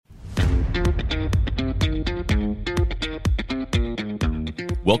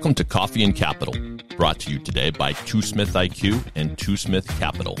Welcome to Coffee and Capital, brought to you today by Two Smith IQ and Two Smith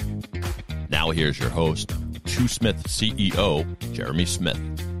Capital. Now here's your host, Two Smith CEO, Jeremy Smith.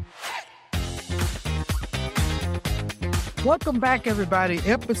 Welcome back, everybody.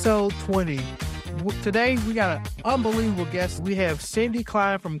 Episode 20. Today, we got an unbelievable guest. We have Cindy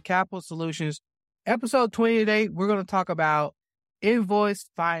Klein from Capital Solutions. Episode 20 today, we're going to talk about invoice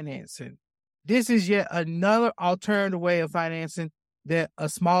financing. This is yet another alternative way of financing that a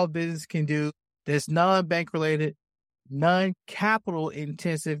small business can do that's non-bank related, non-capital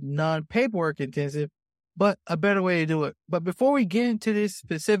intensive, non-paperwork intensive, but a better way to do it. But before we get into this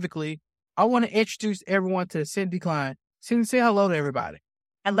specifically, I want to introduce everyone to Cindy Klein. Cindy, say hello to everybody.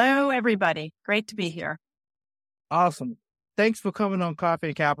 Hello, everybody. Great to be here. Awesome. Thanks for coming on Coffee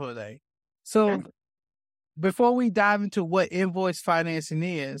and Capital today. So before we dive into what invoice financing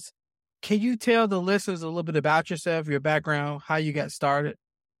is, can you tell the listeners a little bit about yourself, your background, how you got started?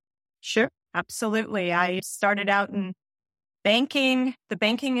 Sure, absolutely. I started out in banking, the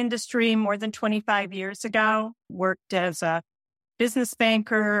banking industry more than 25 years ago, worked as a business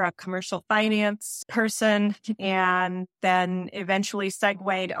banker, a commercial finance person, and then eventually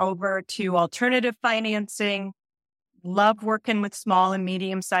segued over to alternative financing. Love working with small and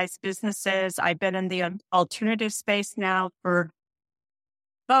medium-sized businesses. I've been in the alternative space now for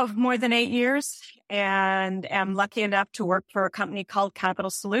more than 8 years, and am lucky enough to work for a company called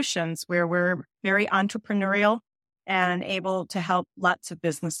Capital Solutions, where we're very entrepreneurial and able to help lots of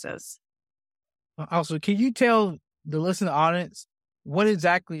businesses. Also, can you tell the listening audience what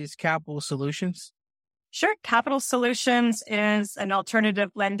exactly is Capital Solutions? Sure. Capital Solutions is an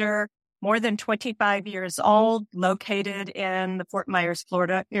alternative lender, more than 25 years old, located in the Fort Myers,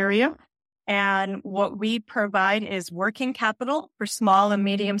 Florida area. And what we provide is working capital for small and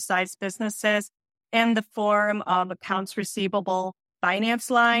medium-sized businesses in the form of accounts receivable finance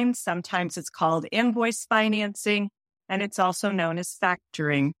lines. Sometimes it's called invoice financing, and it's also known as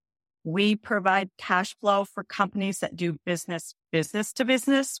factoring. We provide cash flow for companies that do business to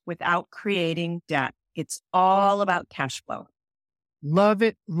business without creating debt. It's all about cash flow. Love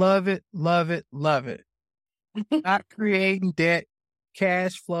it, love it, love it, love it. Not creating debt.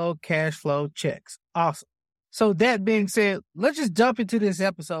 Cash flow, checks. Awesome. So that being said, let's just jump into this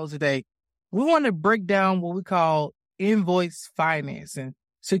episode today. We want to break down what we call invoice financing.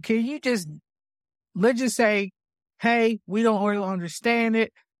 So can you let's just say, hey, we don't really understand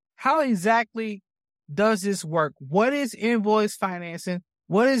it. How exactly does this work? What is invoice financing?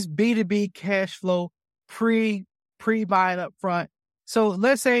 What is B2B cash flow pre-buying up front? So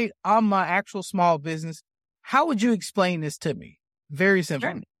let's say I'm my actual small business. How would you explain this to me? Very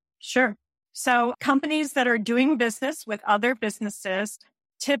simple. Sure. So companies that are doing business with other businesses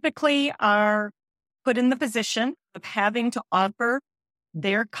typically are put in the position of having to offer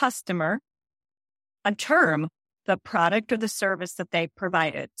their customer a term, the product or the service that they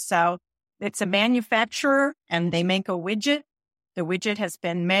provided. So it's a manufacturer and they make a widget. The widget has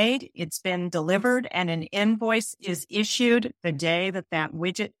been made, it's been delivered, and an invoice is issued the day that that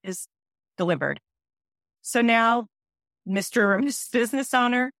widget is delivered. So now Mr. or Ms. business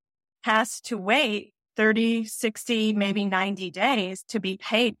owner has to wait 30, 60, maybe 90 days to be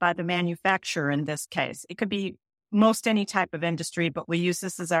paid by the manufacturer in this case. It could be most any type of industry, but we use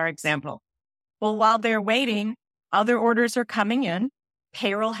this as our example. Well, while they're waiting, other orders are coming in.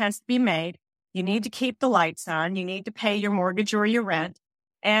 Payroll has to be made. You need to keep the lights on. You need to pay your mortgage or your rent.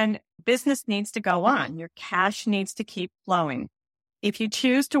 And business needs to go on. Your cash needs to keep flowing. If you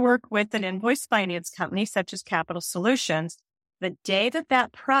choose to work with an invoice finance company such as Capital Solutions, the day that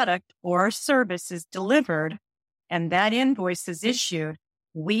that product or service is delivered and that invoice is issued,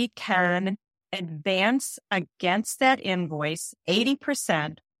 we can advance against that invoice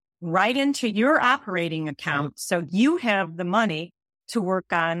 80% right into your operating account so you have the money to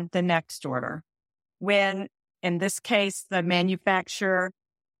work on the next order. When, in this case, the manufacturer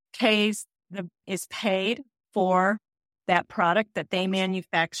is paid for that product that they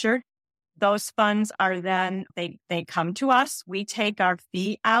manufactured, those funds are then, they come to us. We take our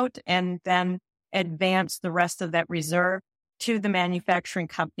fee out and then advance the rest of that reserve to the manufacturing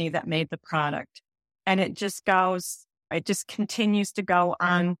company that made the product. And it just continues to go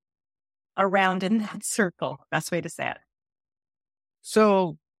on around in that circle. Best way to say it.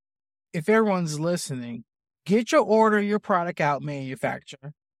 So if everyone's listening, get your order, your product out,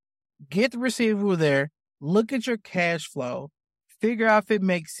 manufacturer, get the receivable there, look at your cash flow, figure out if it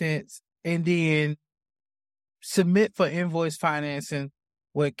makes sense, and then submit for invoice financing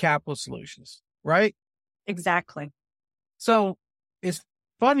with Capital Solutions, right? Exactly. So it's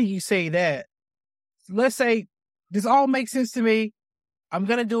funny you say that. Let's say this all makes sense to me. I'm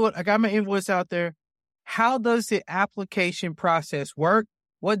going to do it. I got my invoice out there. How does the application process work?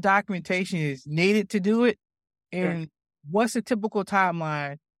 What documentation is needed to do it? And what's the typical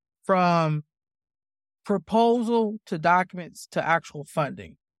timeline from proposal to documents to actual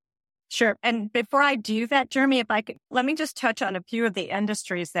funding? Sure. And before I do that, Jeremy, if I could, let me just touch on a few of the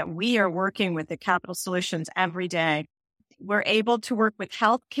industries that we are working with at Capital Solutions every day. We're able to work with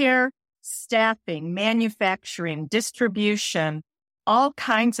healthcare, staffing, manufacturing, distribution, all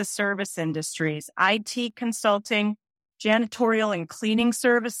kinds of service industries, IT consulting, janitorial and cleaning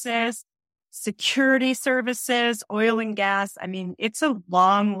services, security services, oil and gas. I mean, it's a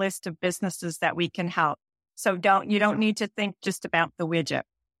long list of businesses that we can help. So you don't need to think just about the widget.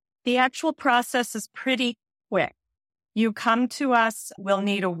 The actual process is pretty quick. You come to us, we'll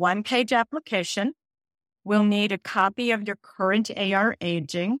need a 1-page application. We'll need a copy of your current AR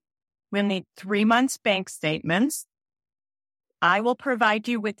aging. We'll need 3 months bank statements. I will provide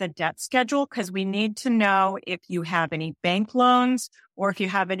you with a debt schedule because we need to know if you have any bank loans or if you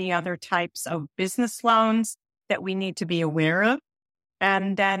have any other types of business loans that we need to be aware of.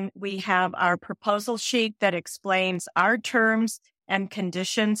 And then we have our proposal sheet that explains our terms and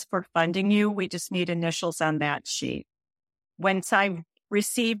conditions for funding you. We just need initials on that sheet. Once I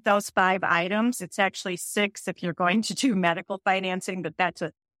receive those 5 items, it's actually 6 if you're going to do medical financing, but that's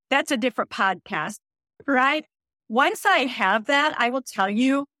a different podcast, right? Once I have that, I will tell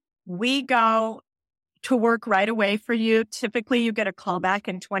you, we go to work right away for you. Typically, you get a call back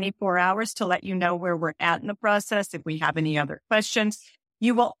in 24 hours to let you know where we're at in the process. If we have any other questions,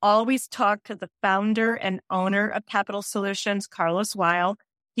 you will always talk to the founder and owner of Capital Solutions, Carlos Weil.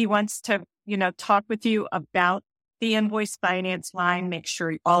 He wants to, talk with you about the invoice finance line, make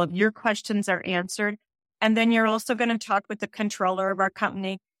sure all of your questions are answered. And then you're also going to talk with the controller of our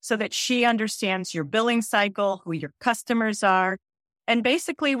company so that she understands your billing cycle, who your customers are. And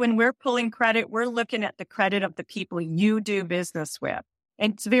basically, when we're pulling credit, we're looking at the credit of the people you do business with.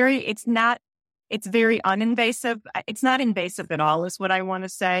 And it's very uninvasive. It's not invasive at all, is what I want to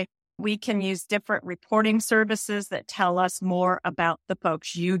say. We can use different reporting services that tell us more about the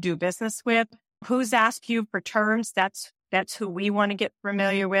folks you do business with. Who's asked you for terms? That's who we want to get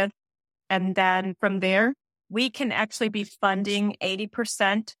familiar with. And then from there, we can actually be funding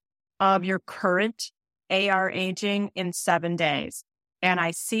 80% of your current AR aging in 7 days. And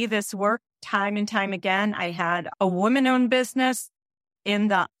I see this work time and time again. I had a woman-owned business in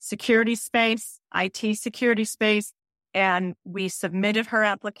the security space, IT security space, and we submitted her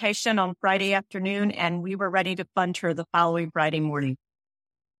application on Friday afternoon, and we were ready to fund her the following Friday morning.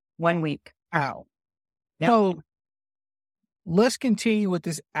 1 week. Wow. Yep. So let's continue with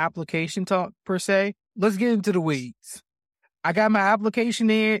this application talk per se. Let's get into the weeds. I got my application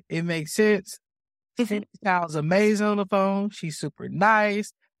in. It makes sense. It sounds amazing on the phone. She's super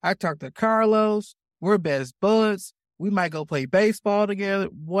nice. I talked to Carlos. We're best buds. We might go play baseball together,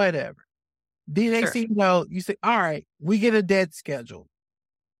 whatever. The next thing you know, you say, all right, we get a debt schedule.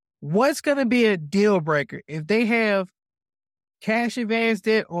 What's going to be a deal breaker if they have cash advance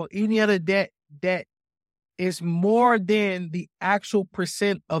debt or any other debt that is more than the actual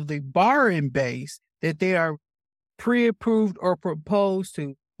percent of the borrowing base that they are pre-approved or proposed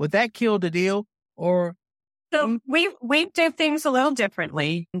to? Would that kill the deal? Or so we do things a little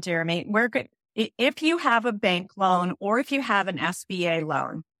differently, Jeremy. If you have a bank loan or if you have an SBA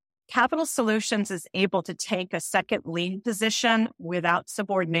loan, Capital Solutions is able to take a second lien position without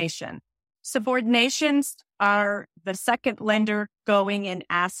subordination. Subordinations are the second lender going and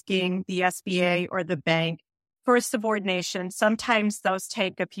asking the SBA or the bank for a subordination. Sometimes those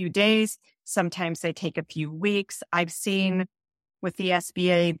take a few days. Sometimes they take a few weeks. I've seen with the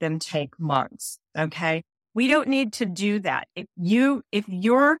SBA them take months. Okay. We don't need to do that. If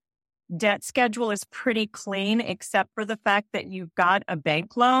your debt schedule is pretty clean, except for the fact that you've got a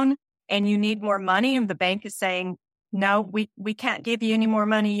bank loan and you need more money and the bank is saying, no, we can't give you any more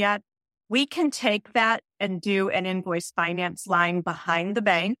money yet. We can take that and do an invoice finance line behind the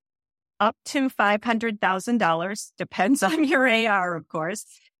bank up to $500,000, depends on your AR, of course,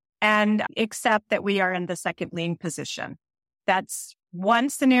 and accept that we are in the second lien position. That's one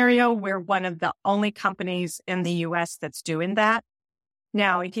scenario. We're one of the only companies in the U.S. that's doing that.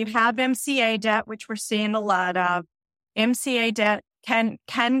 Now, if you have MCA debt, which we're seeing a lot of, MCA debt can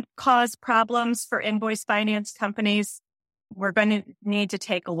cause problems for invoice finance companies. We're going to need to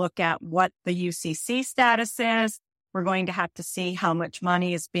take a look at what the UCC status is. We're going to have to see how much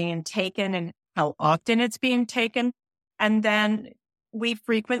money is being taken and how often it's being taken. And then we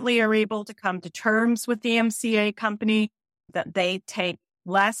frequently are able to come to terms with the MCA company that they take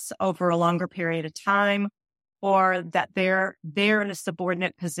less over a longer period of time. or that they're in a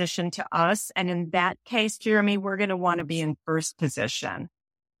subordinate position to us. And in that case, Jeremy, we're going to want to be in first position.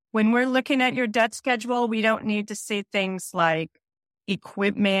 When we're looking at your debt schedule, we don't need to see things like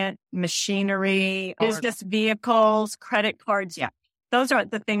equipment, machinery, business vehicles, credit cards. Yeah, those are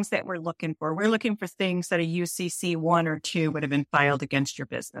the things that we're looking for. We're looking for things that a UCC 1 or 2 would have been filed against your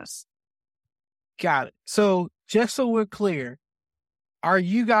business. Got it. So just so we're clear, are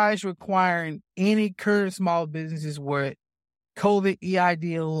you guys requiring any current small businesses with COVID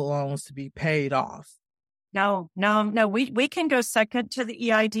EIDL loans to be paid off? No. We can go second to the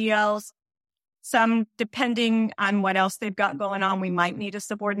EIDLs. Some, depending on what else they've got going on, we might need a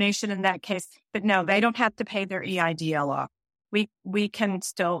subordination in that case. But no, they don't have to pay their EIDL off. We can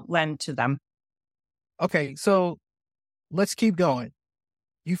still lend to them. Okay, so let's keep going.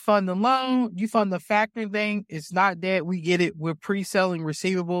 You fund the loan, you fund the factoring thing. It's not that we get it. We're pre-selling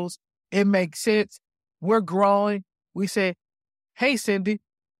receivables. It makes sense. We're growing. We say, hey, Cindy,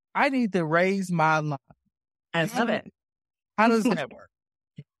 I need to raise my line. I love it. How does that work?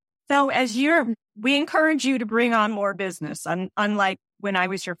 So we encourage you to bring on more business. Unlike when I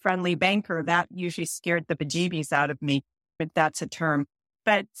was your friendly banker, that usually scared the bejeebies out of me, if that's a term.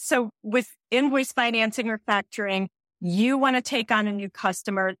 But so with invoice financing or factoring, you want to take on a new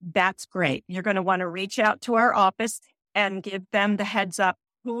customer, that's great. You're going to want to reach out to our office and give them the heads up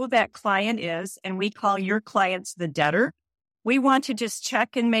who that client is. And we call your clients the debtor. We want to just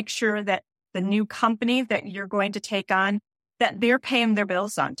check and make sure that the new company that you're going to take on, that they're paying their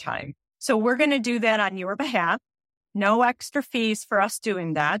bills on time. So we're going to do that on your behalf. No extra fees for us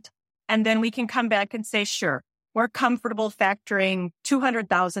doing that. And then we can come back and say, sure, we're comfortable factoring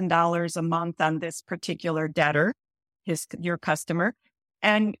 $200,000 a month on this particular debtor, your customer,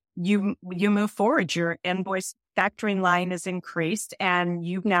 and you move forward. Your invoice factoring line is increased, and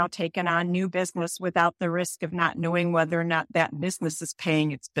you've now taken on new business without the risk of not knowing whether or not that business is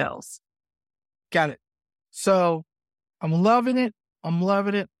paying its bills. Got it. So I'm loving it. I'm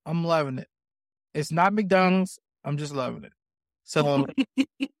loving it. I'm loving it. It's not McDonald's. I'm just loving it. So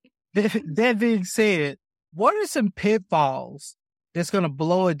that being said, what are some pitfalls that's going to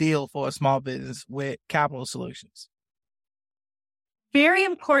blow a deal for a small business with Capital Solutions? Very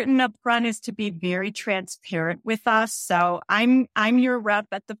important up front is to be very transparent with us. So I'm your rep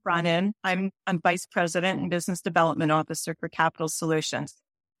at the front end. I'm vice president and business development officer for Capital Solutions.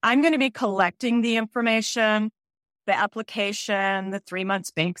 I'm going to be collecting the information, the application, the 3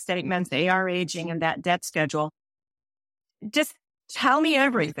 months bank statements, AR aging, and that debt schedule. Just tell me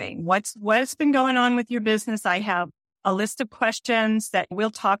everything. What's been going on with your business? I have a list of questions that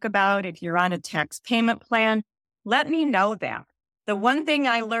we'll talk about. If you're on a tax payment plan, let me know that. The one thing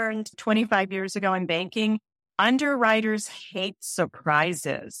I learned 25 years ago in banking, underwriters hate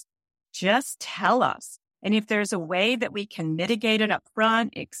surprises. Just tell us. And if there's a way that we can mitigate it up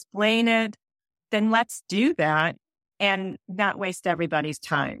front, explain it, then let's do that and not waste everybody's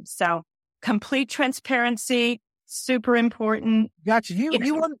time. So complete transparency, super important. Gotcha. You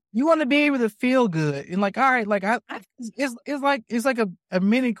want to be able to feel good and like, all right, like it's like a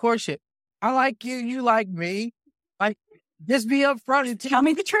mini courtship. I like you, you like me. Like, just be upfront and tell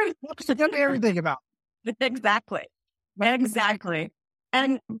me the truth. Tell me everything about it. Exactly.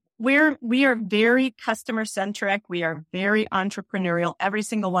 And we are very customer centric. We are very entrepreneurial. Every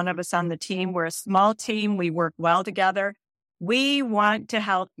single one of us on the team. We're a small team. We work well together. We want to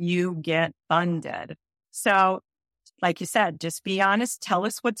help you get funded. So, like you said, just be honest. Tell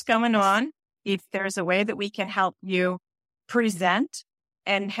us what's going on. If there's a way that we can help you present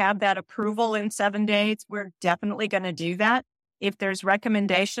and have that approval in 7 days, we're definitely going to do that. If there's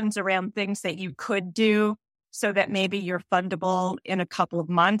recommendations around things that you could do so that maybe you're fundable in a couple of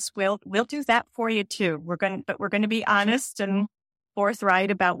months, we'll do that for you too. We're going to be honest and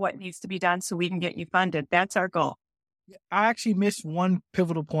forthright about what needs to be done so we can get you funded. That's our goal. I actually missed one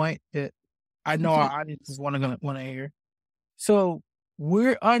pivotal point that I know our audience is want to hear. So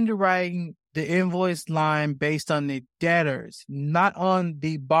we're underwriting the invoice line based on the debtors, not on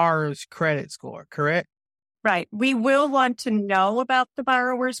the borrower's credit score, correct? Right. We will want to know about the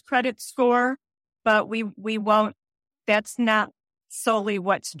borrower's credit score, but we won't. That's not solely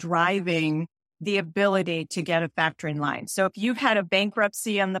what's driving the ability to get a factoring line. So if you've had a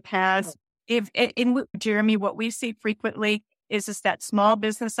bankruptcy in the past, Jeremy, what we see frequently is that small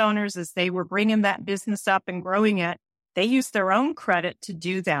business owners, as they were bringing that business up and growing it, they use their own credit to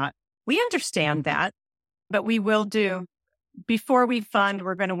do that. We understand that, but we will do, before we fund,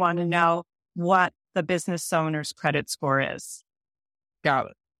 we're going to want to know what the business owner's credit score is. Got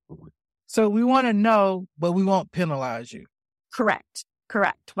it. So we want to know, but we won't penalize you. Correct.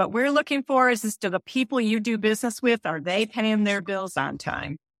 Correct. What we're looking for is do the people you do business with, are they paying their bills on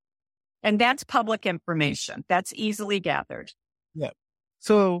time? And that's public information. That's easily gathered. Yeah.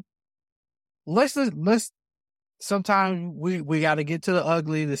 So let's sometimes we got to get to the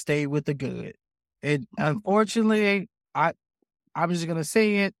ugly to stay with the good. And unfortunately, I'm just going to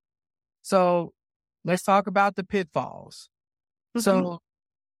say it. So let's talk about the pitfalls. So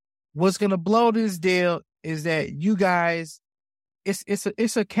what's going to blow this deal is that you guys,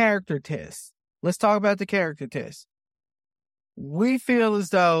 it's a character test. Let's talk about the character test. We feel as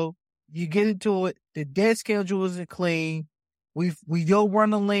though you get into it, the debt schedule isn't clean. We don't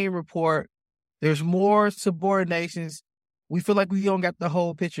run a lien report. There's more subordinations. We feel like we don't got the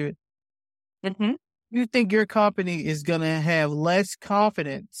whole picture. You think your company is going to have less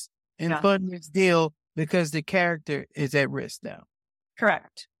confidence in funding this deal because the character is at risk now.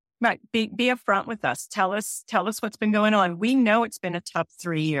 Correct. Right. Be upfront with us. Tell us what's been going on. We know it's been a tough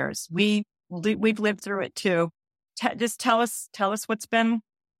 3 years. We've lived through it too. Just tell us what's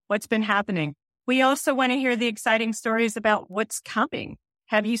been happening. We also want to hear the exciting stories about what's coming.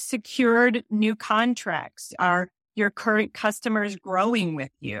 Have you secured new contracts? Are your current customers growing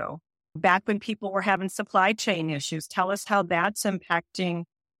with you? Back when people were having supply chain issues, tell us how that's impacting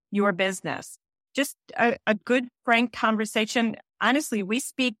your business. Just a good, frank conversation. Honestly, we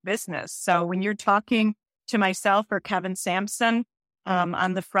speak business. So when you're talking to myself or Kevin Sampson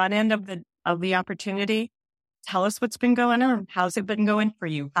on the front end of the opportunity, tell us what's been going on. How's it been going for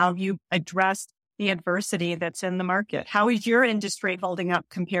you? How have you addressed the adversity that's in the market? How is your industry holding up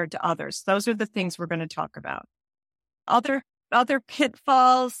compared to others? Those are the things we're going to talk about. Other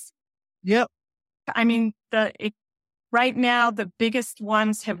pitfalls. Yep. I mean, right now, the biggest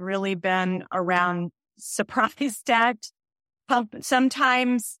ones have really been around surprise debt.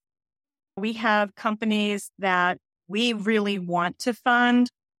 Sometimes we have companies that we really want to fund,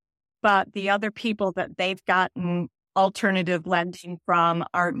 but the other people that they've gotten alternative lending from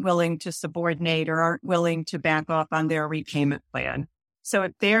aren't willing to subordinate or aren't willing to back off on their repayment plan. So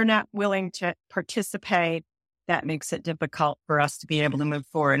if they're not willing to participate, that makes it difficult for us to be able to move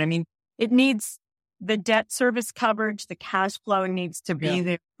forward. I mean, it needs the debt service coverage, the cash flow needs to be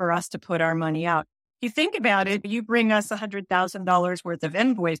there for us to put our money out. If you think about it, you bring us $100,000 worth of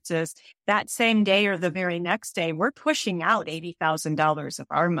invoices that same day or the very next day, we're pushing out $80,000 of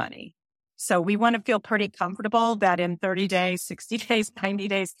our money. So we want to feel pretty comfortable that in 30 days, 60 days, 90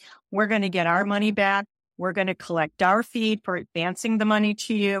 days, we're going to get our money back. We're going to collect our fee for advancing the money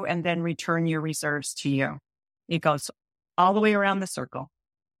to you and then return your reserves to you. It goes all the way around the circle.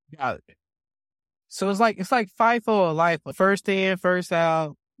 Got it. So it's like FIFO or LIFO. First in, first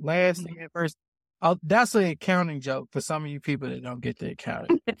out, last in, first. Oh, that's an accounting joke for some of you people that don't get the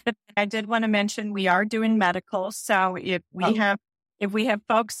accounting. I did want to mention we are doing medical. So if we have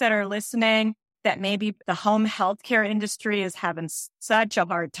folks that are listening that maybe the home healthcare industry is having such a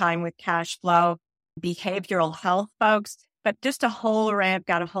hard time with cash flow, behavioral health folks, but just a whole array. I've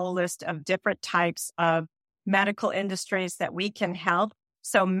got a whole list of different types of medical industries that we can help.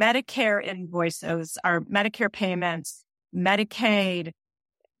 So Medicare invoices, our Medicare payments, Medicaid,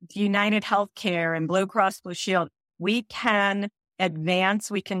 United Healthcare and Blue Cross Blue Shield, we can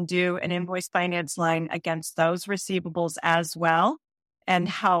advance, we can do an invoice finance line against those receivables as well and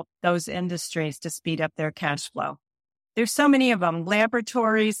help those industries to speed up their cash flow. There's so many of them,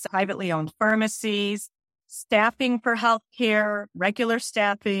 laboratories, privately owned pharmacies, staffing for healthcare, regular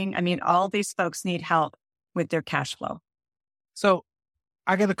staffing. I mean, all these folks need help with their cash flow. So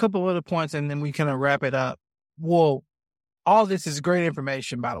I got a couple other points and then we kind of wrap it up. Well, all this is great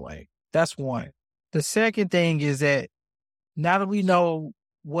information, by the way. That's one. The second thing is that now that we know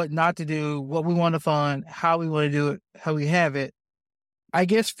what not to do, what we want to fund, how we want to do it, how we have it, I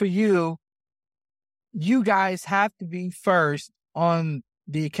guess for you guys have to be first on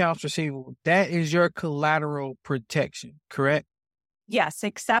the accounts receivable. That is your collateral protection, correct? Yes,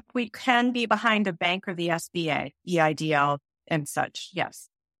 except we can be behind a bank or the SBA, EIDL, and such. Yes.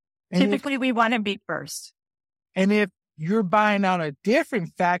 And typically, we want to be first. And if you're buying out a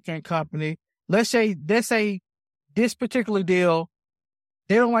different factoring company, let's say this particular deal,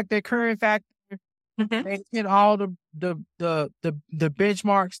 they don't like their current factor. They hit all the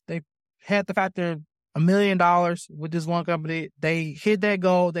benchmarks. They had the factor $1 million with this one company. They hit that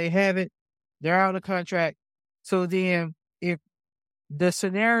goal. They have it. They're out of contract. So then if the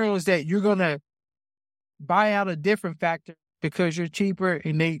scenario is that you're going to buy out a different factor because you're cheaper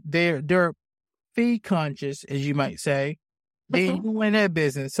and they're fee conscious, as you might say, then you win that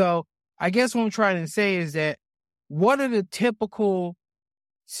business. So I guess what I'm trying to say is that what are the typical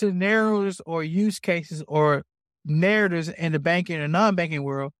scenarios or use cases or narratives in the banking and non-banking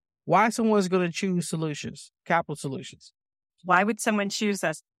world, why someone's going to choose Capital Solutions? Why would someone choose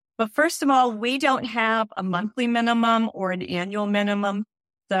us? But first of all, we don't have a monthly minimum or an annual minimum.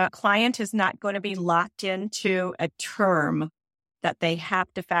 The client is not going to be locked into a term that they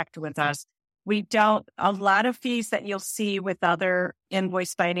have to factor with us. We don't, a lot of fees that you'll see with other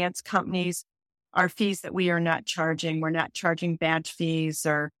invoice finance companies are fees that we are not charging. We're not charging badge fees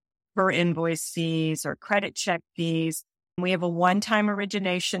or per invoice fees or credit check fees. We have a one-time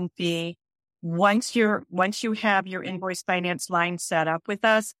origination fee. Once you have your invoice finance line set up with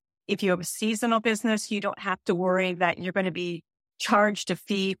us, if you have a seasonal business, you don't have to worry that you're going to be charged a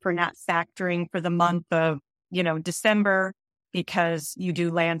fee for not factoring for the month of, December, because you do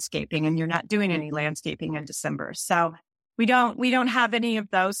landscaping and you're not doing any landscaping in December. So we don't have any of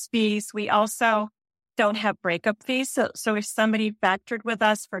those fees. We also don't have breakup fees. So if somebody factored with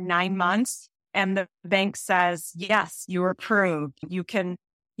us for 9 months and the bank says, yes, you're approved, you can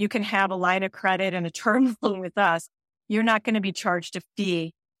have a line of credit and a term loan with us, you're not going to be charged a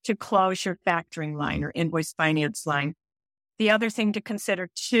fee to close your factoring line or invoice finance line. The other thing to consider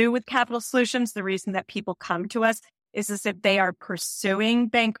too with Capital Solutions, the reason that people come to us is if they are pursuing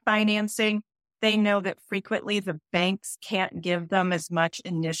bank financing, they know that frequently the banks can't give them as much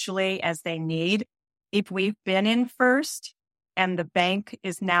initially as they need. If we've been in first and the bank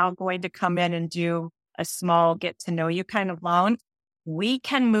is now going to come in and do a small get to know you kind of loan, we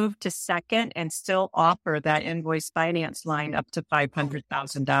can move to second and still offer that invoice finance line up to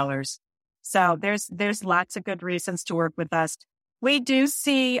 $500,000. So there's lots of good reasons to work with us. We do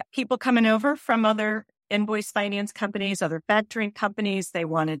see people coming over from other invoice finance companies, other factoring companies.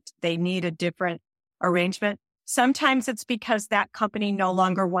 They need a different arrangement. Sometimes it's because that company no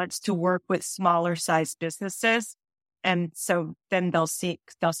longer wants to work with smaller size businesses. And so then they'll seek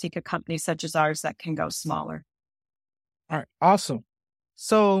a company such as ours that can go smaller. All right. Awesome.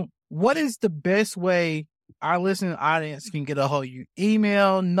 So what is the best way our listening audience can get a hold of you?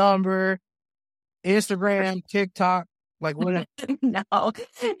 Email, number, Instagram, TikTok, like what? No,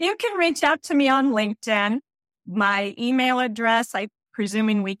 you can reach out to me on LinkedIn. My email address, I'm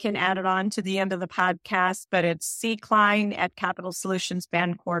presuming we can add it on to the end of the podcast, but it's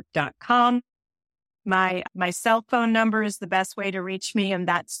cklein@capitalsolutionsbancorp.com. My cell phone number is the best way to reach me, and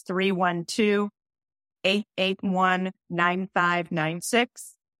that's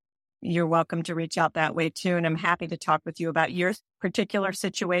 312-881-9596. You're welcome to reach out that way too. And I'm happy to talk with you about your particular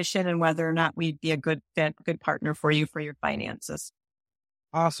situation and whether or not we'd be a good fit, good partner for you for your finances.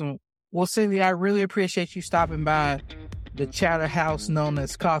 Awesome. Well, Cindy, I really appreciate you stopping by the Chatter House known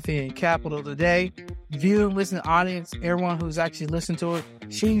as Coffee and Capital today. Viewing, listening audience, everyone who's actually listened to it,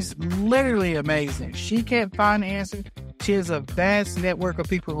 she's literally amazing. She can't find the answer. She has a vast network of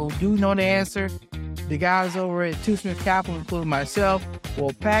people who do know the answer. The guys over at Two Smith Capital, including myself,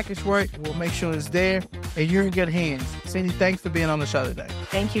 will package work. We'll make sure it's there, and you're in good hands. Cindy, thanks for being on the show today.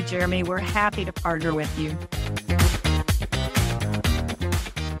 Thank you, Jeremy. We're happy to partner with you.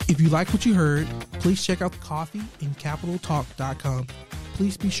 If you like what you heard, please check out coffeeandcapitaltalk.com.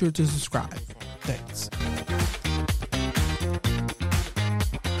 Please be sure to subscribe. Thanks.